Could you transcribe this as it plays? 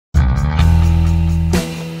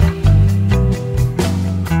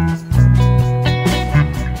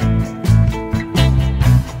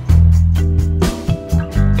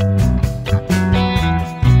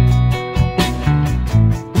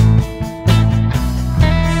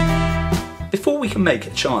can make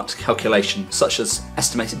a chart calculation such as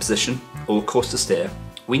estimated position or course to steer,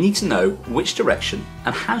 we need to know which direction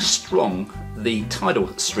and how strong the tidal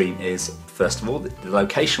stream is, first of all, the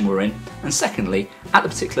location we're in, and secondly, at the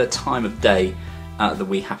particular time of day that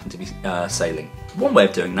we happen to be sailing. One way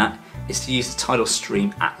of doing that is to use the tidal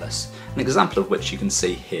stream atlas, an example of which you can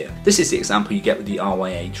see here. This is the example you get with the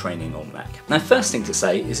RYA training almanac. Now, first thing to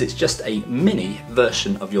say is it's just a mini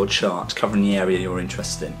version of your chart covering the area you're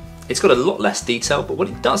interested in. It's got a lot less detail, but what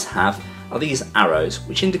it does have are these arrows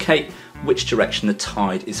which indicate which direction the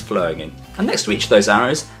tide is flowing in. And next to each of those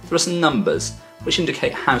arrows there are some numbers which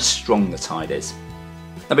indicate how strong the tide is.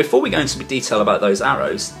 Now, before we go into detail about those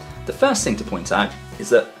arrows, the first thing to point out is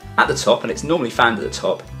that at the top, and it's normally found at the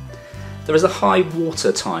top, there is a high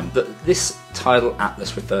water time that this tidal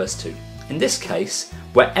atlas refers to. In this case,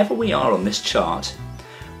 wherever we are on this chart,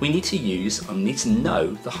 we need to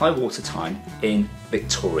know the high water time in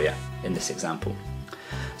Victoria in this example.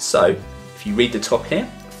 So if you read the top here,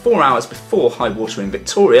 4 hours before high water in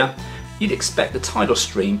Victoria, you'd expect the tidal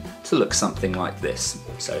stream to look something like this.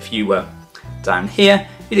 So if you were down here,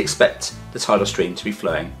 you'd expect the tidal stream to be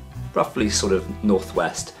flowing roughly sort of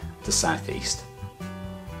northwest to southeast.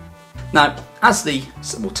 Now, as the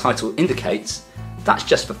title indicates, that's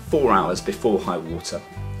just for 4 hours before high water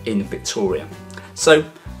in Victoria. So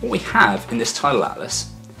what we have in this tidal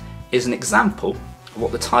atlas is an example of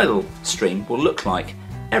what the tidal stream will look like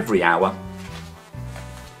every hour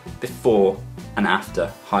before and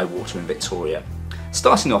after high water in Victoria.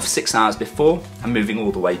 Starting off 6 hours before and moving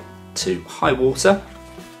all the way to high water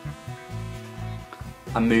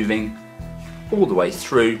and moving all the way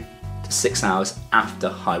through to 6 hours after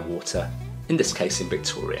high water, in this case in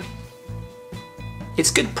Victoria.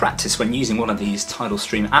 It's good practice when using one of these tidal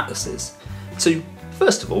stream atlases to,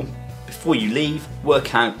 first of all, before you leave,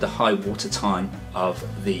 work out the high water time of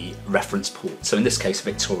the reference port, so in this case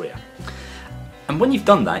Victoria. And when you've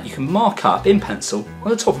done that, you can mark up in pencil on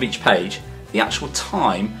the top of each page the actual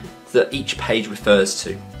time that each page refers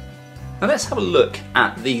to. Now let's have a look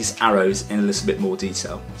at these arrows in a little bit more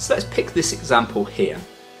detail. So let's pick this example here.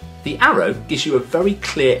 The arrow gives you a very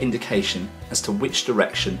clear indication as to which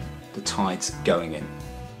direction the tide's going in.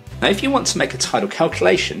 Now if you want to make a tidal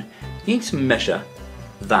calculation, you need to measure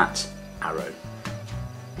that arrow.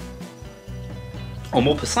 Or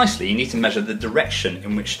more precisely, you need to measure the direction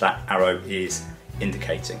in which that arrow is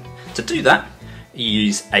indicating. To do that, you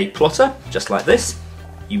use a plotter, just like this.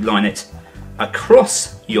 You line it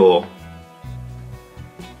across your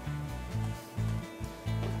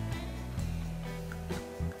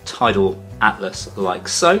tidal atlas like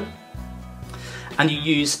so, and you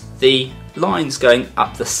use the lines going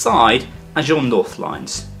up the side as your north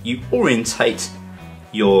lines. You orientate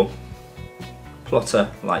your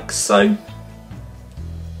plotter like so,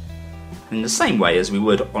 in the same way as we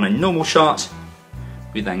would on a normal chart.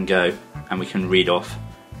 We then go and we can read off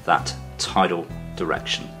that tidal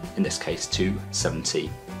direction, in this case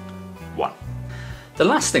 271. The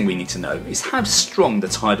last thing we need to know is how strong the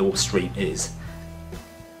tidal stream is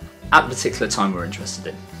at the particular time we're interested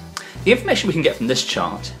in. The information we can get from this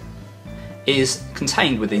chart is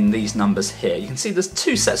contained within these numbers here. You can see there's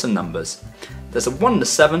two sets of numbers. There's a 1 and a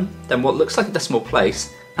 7, then what looks like a decimal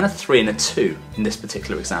place, and a 3 and a 2 in this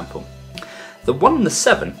particular example. The 1 and the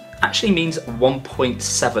 7 actually means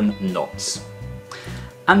 1.7 knots.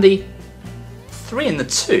 And the 3 and the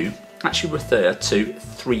 2 actually refer to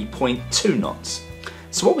 3.2 knots.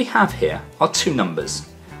 So what we have here are two numbers,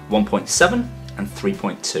 1.7 and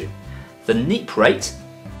 3.2. The neap rate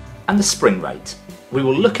and the spring rate. We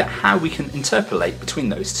will look at how we can interpolate between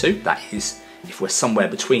those two, that is, if we're somewhere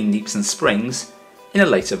between neaps and springs, in a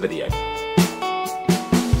later video.